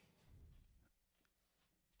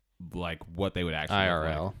what they would actually IRL.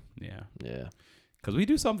 look like. Yeah. Yeah. Because we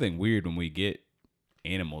do something weird when we get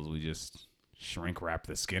animals. We just shrink wrap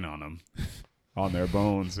the skin on them, on their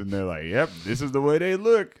bones. And they're like, yep, this is the way they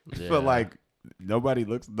look. Yeah. But like,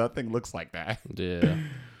 nothing looks like that. Yeah.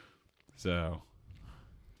 So,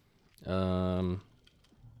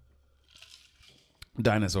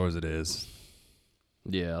 dinosaurs it is.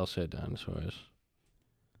 Yeah, I'll say dinosaurs.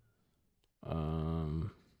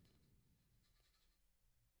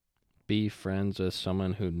 Be friends with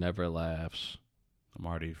someone who never laughs. I'm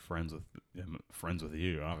already friends with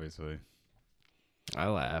you, obviously. I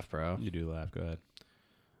laugh, bro. You do laugh. Go ahead.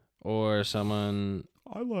 Or someone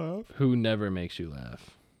I laugh. who never makes you laugh.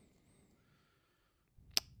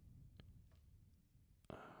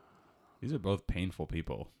 These are both painful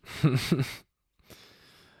people. I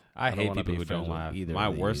I don't hate wanna people be who don't friends with laugh. either My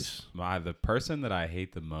of worst, the person that I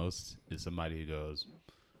hate the most is somebody who goes,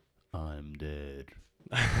 "I'm dead.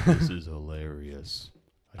 This is hilarious.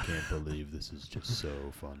 I can't believe this is just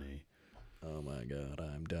so funny." Oh my god,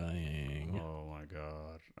 I'm dying. Oh my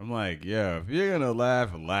god. I'm like, yo, if you're gonna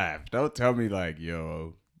laugh, laugh. Don't tell me like,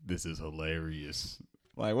 yo, this is hilarious.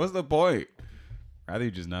 Like, what's the point? Rather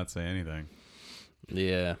you just not say anything.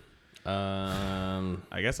 Yeah.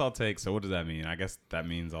 I guess I'll take. So what does that mean? I guess that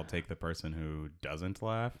means I'll take the person who doesn't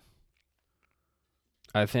laugh.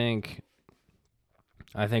 I think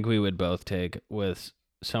we would both take with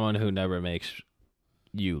someone who never makes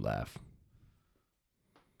you laugh.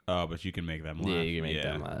 Oh, but you can make them laugh. Yeah, you can make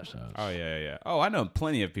them laugh. So Oh yeah. Oh, I know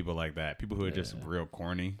plenty of people like that. People who are just real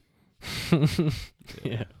corny.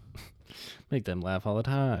 yeah. Make them laugh all the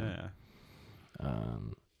time. Yeah.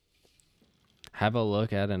 Have a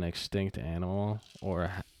look at an extinct animal or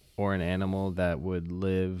an animal that would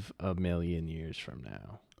live 1,000,000 years from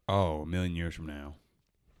now. Oh, 1,000,000 years from now.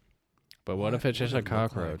 But what if it's just a would it look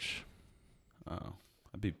like? cockroach? Oh,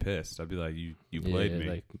 I'd be pissed. I'd be like, you played me.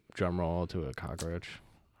 Like drum roll to a cockroach.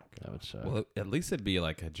 That would suck. Well, at least it'd be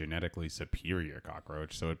like a genetically superior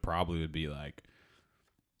cockroach, so it probably would be like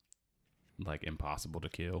impossible to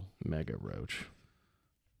kill. Mega roach.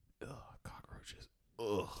 Ugh, cockroaches.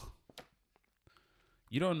 Ugh.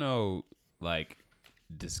 You don't know,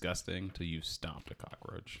 disgusting till you stomped a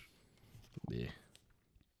cockroach. Yeah.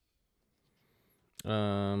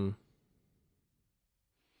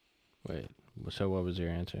 Wait. So what was your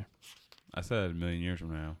answer? I said 1,000,000 years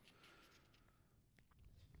from now.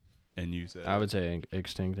 And you said... I would say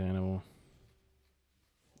extinct animal.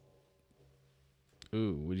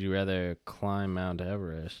 Ooh, would you rather climb Mount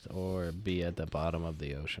Everest or be at the bottom of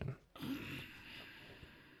the ocean?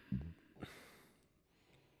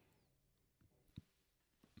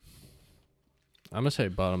 I'm gonna say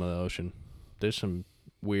bottom of the ocean. There's some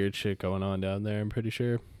weird shit going on down there, I'm pretty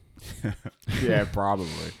sure. Yeah,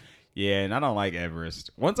 probably. Yeah, and I don't like Everest.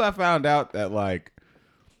 Once I found out that, I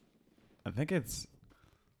think it's...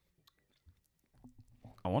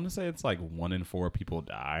 I want to say it's 1 in 4 people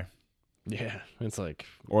die. Yeah, it's like...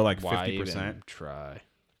 Or why 50%. even try?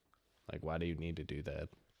 Like, why do you need to do that?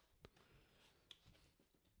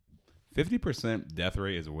 50% death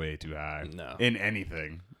rate is way too high. No. In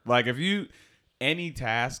anything. Like any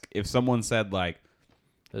task, if someone said like,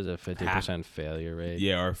 There's a 50% failure rate.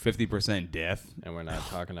 yeah, or 50% death. And we're not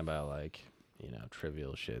talking about like,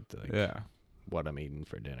 trivial shit like what I'm eating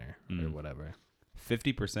for dinner or whatever.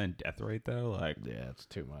 50% death rate though, like yeah, it's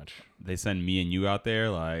too much. They send me and you out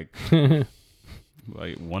there, like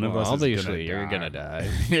one of us obviously is you're gonna die.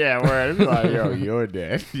 Yeah, we're like, yo, you're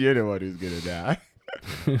dead. You're the one who's gonna die.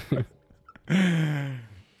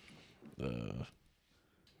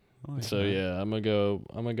 So yeah, I'm gonna go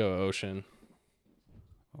ocean.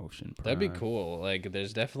 Ocean. That'd be cool. Like,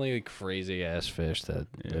 there's definitely crazy ass fish that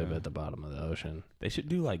live at the bottom of the ocean. They should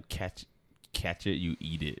do like catch it, you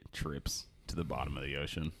eat it trips to the bottom of the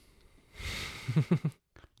ocean.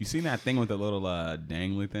 You seen that thing with the little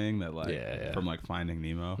dangly thing that from like Finding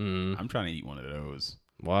Nemo? I'm trying to eat one of those.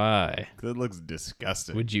 Why? Because it looks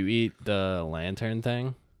disgusting. Would you eat the lantern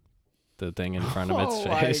thing? The thing in front of its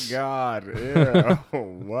face? Oh my god! Ew.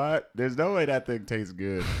 What? There's no way that thing tastes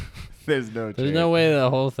good. There's no way the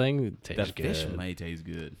whole thing tastes good. The fish may taste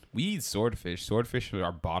good. We eat swordfish. Swordfish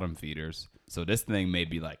are bottom feeders. So this thing may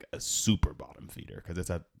be like a super bottom feeder because it's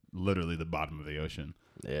at literally the bottom of the ocean.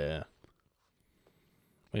 Yeah.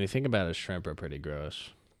 When you think about it, shrimp are pretty gross.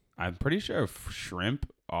 I'm pretty sure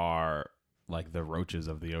shrimp are like the roaches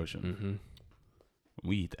of the ocean. Mm-hmm.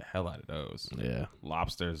 We eat the hell out of those. Yeah.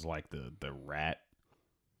 Lobster's like the rat.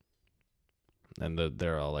 And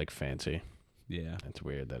they're all like fancy. Yeah. It's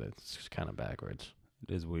weird that it's kind of backwards.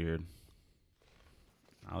 It is weird.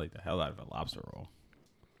 I'll eat the hell out of a lobster roll.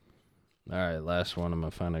 All right, last one. I'm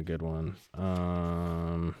going to find a good one.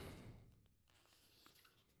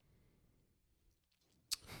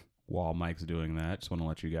 While Mike's doing that, just want to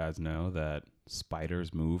let you guys know that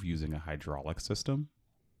spiders move using a hydraulic system.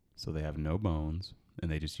 So they have no bones, and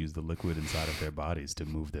they just use the liquid inside of their bodies to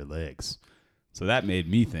move their legs. So that made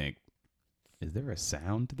me think, is there a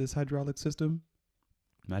sound to this hydraulic system?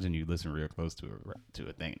 Imagine you listen real close to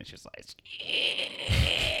a thing, and it's just like...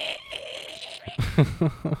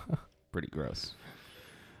 Pretty gross.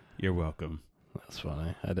 You're welcome. That's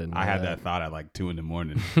funny. I didn't know I had that thought at like 2 a.m.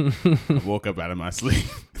 I woke up out of my sleep.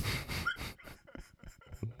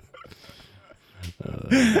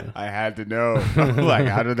 I had to know. Like,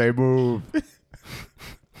 how do they move?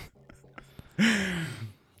 I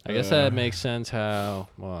guess that makes sense how...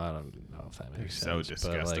 Well, I don't know if that makes sense. So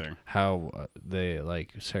disgusting. But like how they,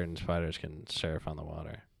 like, certain spiders can surf on the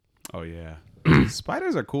water. Oh, yeah.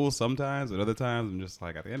 Spiders are cool sometimes, but other times I'm just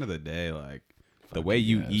like, at the end of the day, like, the way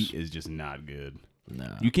you eat is just not good.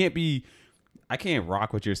 No. You can't be... I can't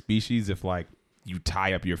rock with your species if, like, you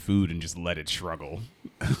tie up your food and just let it struggle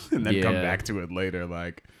and then come back to it later.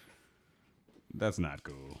 Like, that's not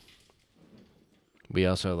cool. We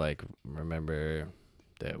also, like, remember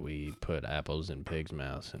that we put apples in pigs'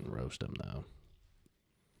 mouths and roast them, though.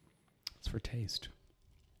 It's for taste.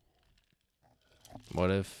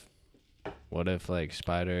 What if like,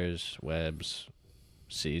 spiders' webs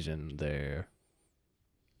season their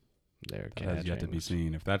That has yet to be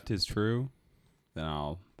seen. If that is true,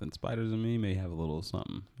 then spiders and me may have a little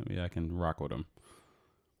something. Maybe I can rock with them.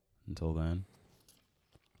 Until then.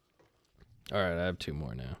 All right, I have 2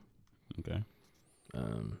 more now. Okay.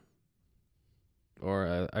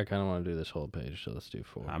 Or I kind of want to do this whole page, so let's do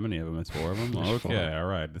 4. How many of them? It's 4 of them? Okay, all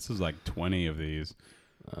right. This is like 20 of these.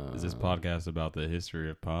 Is this podcast about the history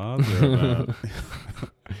of pods or about...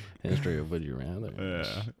 history of Would You Rather?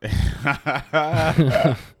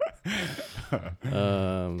 Yeah.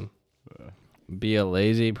 Be a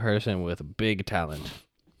lazy person with big talent.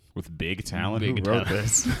 With big talent? Big Who wrote talent.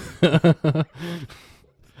 this?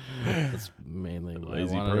 That's mainly why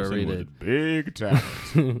Lazy I wanted to person read with it. big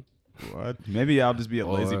talent. What? Maybe I'll just be a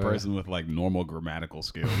lazy person with like normal grammatical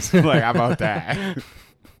skills. Like, how about that?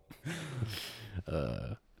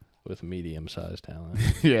 With medium-sized talent.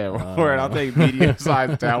 Yeah, or I'll take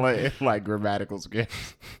medium-sized talent and like grammatical skills.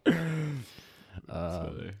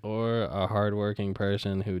 Or a hardworking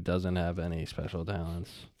person who doesn't have any special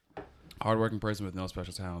talents. Hardworking person with no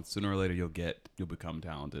special talents. Sooner or later, you'll become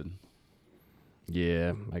talented.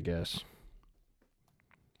 Yeah, I guess.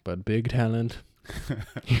 But big talent.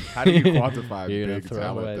 How do you quantify You're big gonna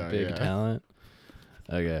throw away talent? big talent.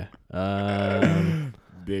 Okay.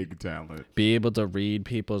 Big talent. Be able to read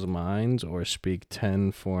people's minds or speak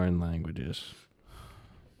 10 foreign languages.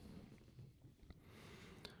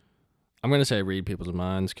 I'm going to say read people's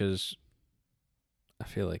minds because I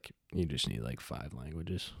feel like you just need like 5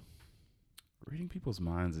 languages. Reading people's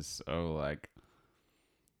minds is so like...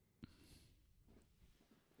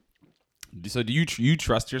 So do you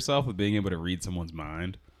trust yourself with being able to read someone's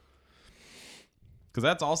mind? Because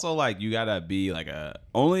that's also like you gotta be like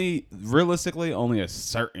only a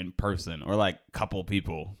certain person or like couple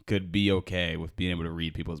people could be okay with being able to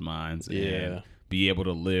read people's minds and be able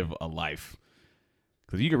to live a life.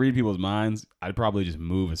 Because if you could read people's minds, I'd probably just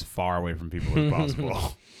move as far away from people as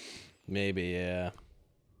possible. Maybe, yeah.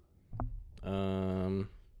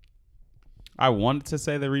 I wanted to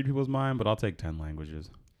say they read people's mind, but I'll take 10 languages.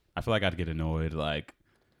 I feel like I'd get annoyed. Like,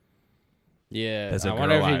 yeah, I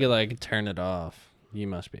wonder if you could like turn it off. You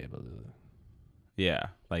must be able to. Yeah,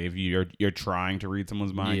 like if you're trying to read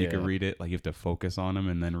someone's mind, you can read it. Like you have to focus on them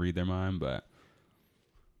and then read their mind. But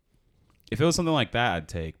if it was something like that, I'd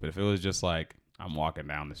take. But if it was just like I'm walking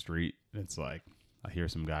down the street, it's like I hear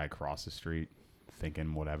some guy across the street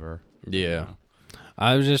thinking whatever. Yeah,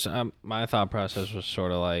 I was just my thought process was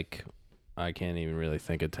sort of like I can't even really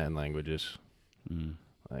think of 10 languages.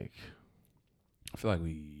 Like I feel like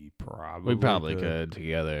we probably could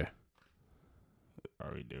together.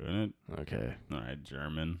 Are we doing it? Okay. All right.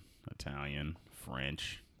 German, Italian,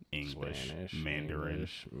 French, English, Spanish, Mandarin.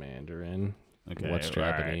 Mandarin. Okay. What's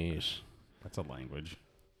Japanese? Right. That's a language.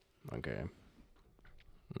 Okay.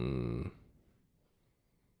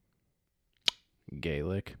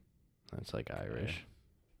 Gaelic. That's like Irish.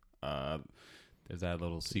 There's that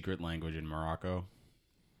little secret language in Morocco.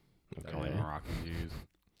 Okay. That only Moroccans use.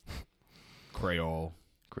 Creole.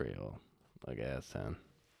 Okay, that's 10.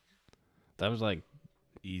 That was like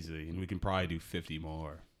easy, and we can probably do 50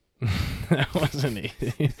 more. That wasn't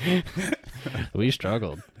easy. We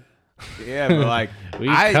struggled. Yeah, but like we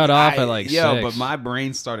cut off at like 6. But my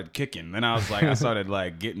brain started kicking. Then I was like, I started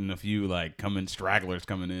like getting a few like stragglers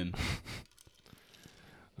coming in.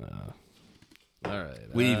 All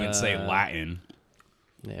right. We didn't even say Latin.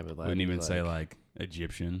 Yeah, but Latin we didn't even say like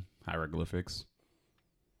Egyptian hieroglyphics.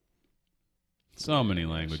 So many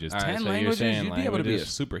languages. All 10 right, so languages, you'd be able to be a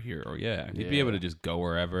superhero. Yeah. You'd be able to just go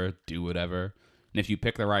wherever, do whatever. And if you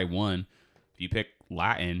pick the right one, if you pick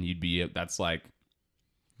Latin, that's like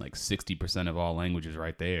 60% of all languages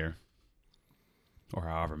right there. Or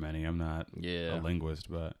however many. I'm not a linguist,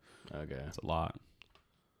 but it's a lot.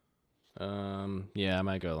 Yeah, I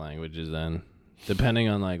might go languages then. Depending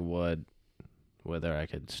on like whether I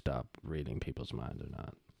could stop reading people's minds or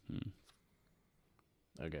not.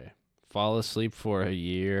 Okay. Fall asleep for a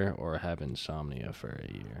year or have insomnia for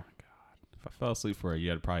a year. God. If I fell asleep for a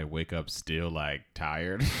year, I'd probably wake up still like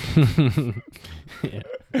tired.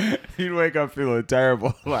 You'd wake up feeling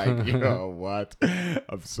terrible. Like, yo, what?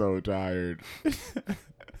 I'm so tired.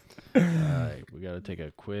 All right, we got to take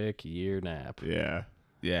a quick year nap. Yeah.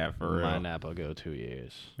 Yeah, for real. My nap will go 2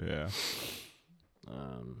 years. Yeah.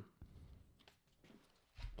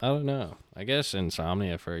 I don't know. I guess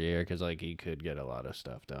insomnia for a year because like you could get a lot of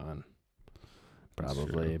stuff done.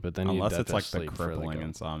 Probably, but then unless it's like the crippling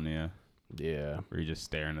insomnia. Yeah, where you're just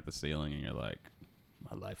staring at the ceiling and you're like,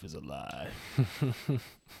 my life is a lie.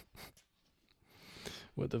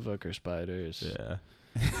 What the fuck are spiders? Yeah.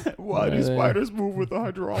 Why do spiders move with the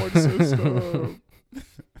hydraulic system?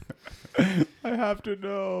 I have to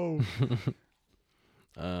know.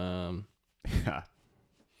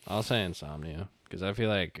 I'll say insomnia because I feel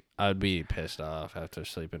like I'd be pissed off after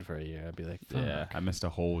sleeping for a year. I'd be like, fuck. Yeah, I missed a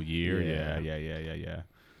whole year. Yeah.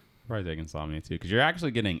 Probably take insomnia too because you're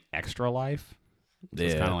actually getting extra life. So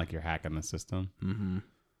it's kind of like you're hacking the system. Mm-hmm.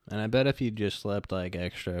 And I bet if you just slept like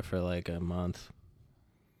extra for like a month,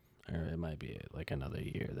 or it might be like another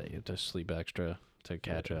year that you have to sleep extra to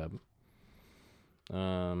catch up.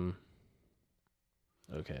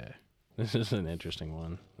 Okay. This is an interesting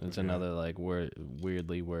one. It's another like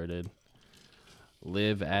weirdly worded.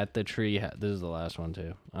 Live at the tree. This is the last one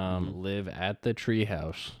too. Live at the tree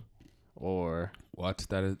house, or what?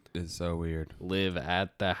 That is so weird. Live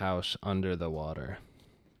at the house under the water.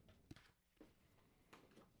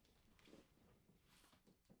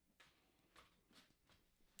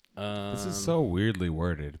 This is so weirdly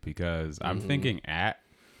worded because I'm thinking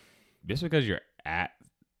just because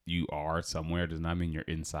you are somewhere does not mean you're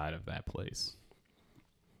inside of that place.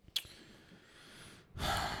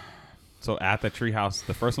 So at the treehouse,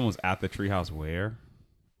 the first one was at the treehouse where?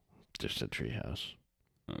 Just a treehouse.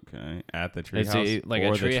 Okay, at the treehouse, like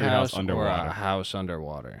a treehouse or a house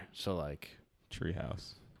underwater. So like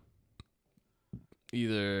treehouse.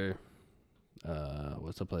 Either,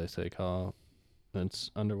 what's the place they call?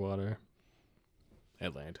 It's underwater.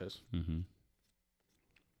 Atlantis. Mm-hmm.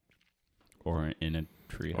 Or in a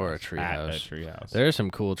treehouse. Or a treehouse. At a treehouse. There are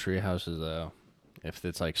some cool treehouses though. If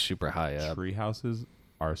it's like super high up. Treehouses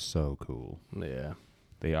are so cool. Yeah.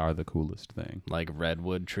 They are the coolest thing. Like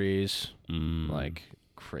redwood trees. Like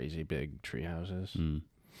crazy big tree houses.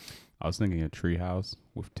 I was thinking a tree house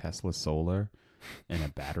with Tesla solar and a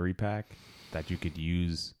battery pack that you could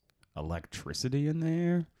use electricity in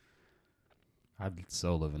there, I'd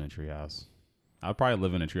so live in a treehouse. I'd probably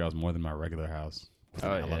live in a treehouse more than my regular house with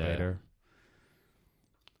an elevator.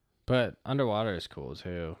 But underwater is cool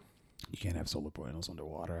too. You can't have solar panels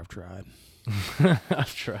underwater. I've tried.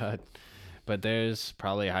 I've tried. But there's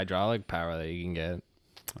probably hydraulic power that you can get.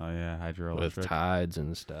 Oh yeah, hydroelectric. With tides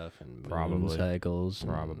and stuff and moon cycles.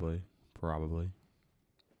 Probably.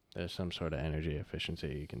 There's some sort of energy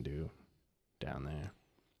efficiency you can do down there.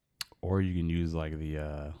 Or you can use like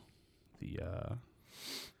the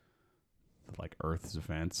like Earth's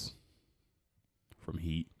vents from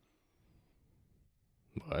heat.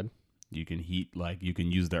 What? You can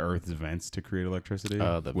use the Earth's vents to create electricity.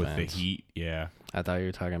 Oh, the with vents. the heat, yeah. I thought you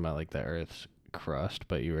were talking about like the Earth's crust,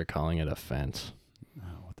 but you were calling it a fence.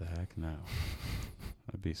 Oh, what the heck? No.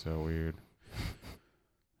 That'd be so weird.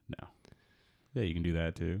 No. Yeah, you can do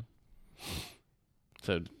that too.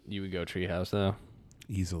 So you would go treehouse though?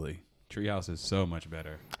 Easily. Treehouse is so much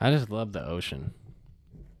better. I just love the ocean.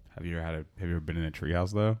 Have you ever been in a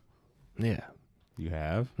treehouse though? Yeah. You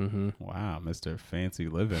have? Mm-hmm. Wow, Mr. Fancy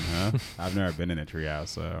Living, huh? I've never been in a treehouse,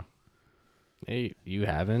 so. Hey, you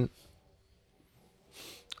haven't?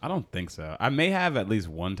 I don't think so. I may have at least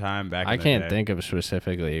one time back in the I can't day. think of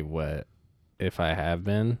specifically what if I have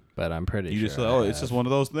been, but I'm pretty You sure. just it's just one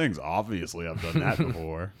of those things. Obviously, I've done that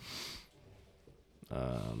before.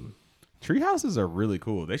 Tree houses are really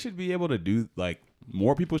cool. They should be able to do like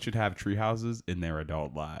more people should have tree houses in their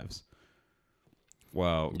adult lives.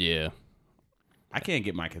 Well, yeah. I can't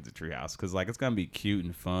get my kids a tree house because like it's gonna be cute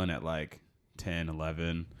and fun at like 10,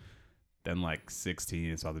 11. Then like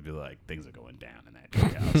 16, it's about to be like things are going down in that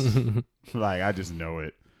tree house. Like I just know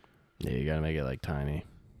it. Yeah, you gotta make it like tiny.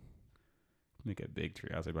 Make a big tree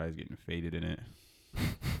house. Everybody's getting faded in it.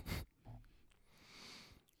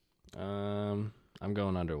 I'm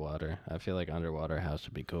going underwater. I feel like underwater house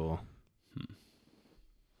would be cool.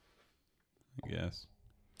 I guess.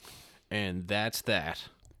 And that's that.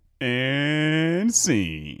 And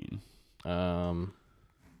scene.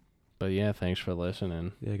 But yeah, thanks for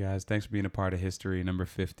listening. Yeah, guys, thanks for being a part of history. Number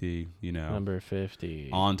 50, Number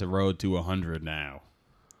 50. On to road to 100 now.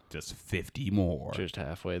 Just 50 more. Just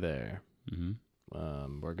halfway there.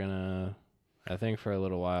 Mm-hmm. We're gonna, I think for a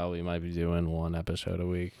little while, we might be doing one episode a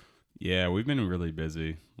week. Yeah, we've been really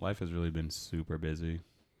busy. Life has really been super busy.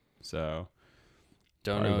 So.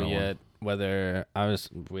 Don't know yet whether,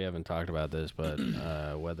 we haven't talked about this, but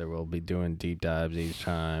whether we'll be doing deep dives each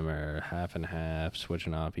time or half and half,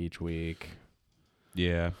 switching off each week.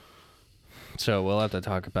 Yeah. So we'll have to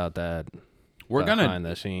talk about that. We're gonna behind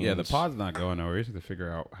the scenes. Yeah, the pod's not going nowhere. We just have to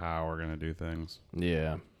figure out how we're gonna do things.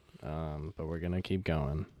 Yeah. But we're gonna keep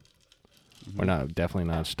going. Mm-hmm. We're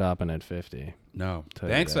definitely not stopping at 50. No.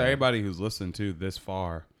 Thanks to everybody who's listened to this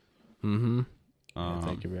far. Mm-hmm.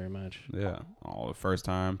 Thank you very much. Yeah. All the first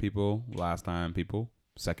time people, last time people,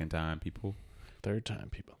 second time people, third time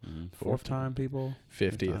people, fourth time people,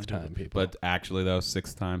 50th time people. But actually, though,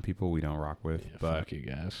 sixth time people we don't rock with. Yeah, but fuck you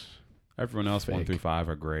guys. Everyone else, 1 through 5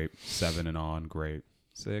 are great. 7 and on, great.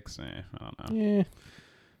 6, I don't know. Yeah.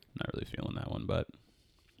 Not really feeling that one, but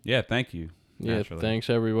yeah, thank you. Yeah, naturally. Thanks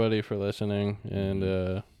everybody for listening,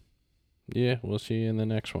 and yeah, we'll see you in the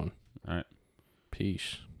next one. All right.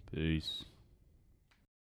 Peace. Peace.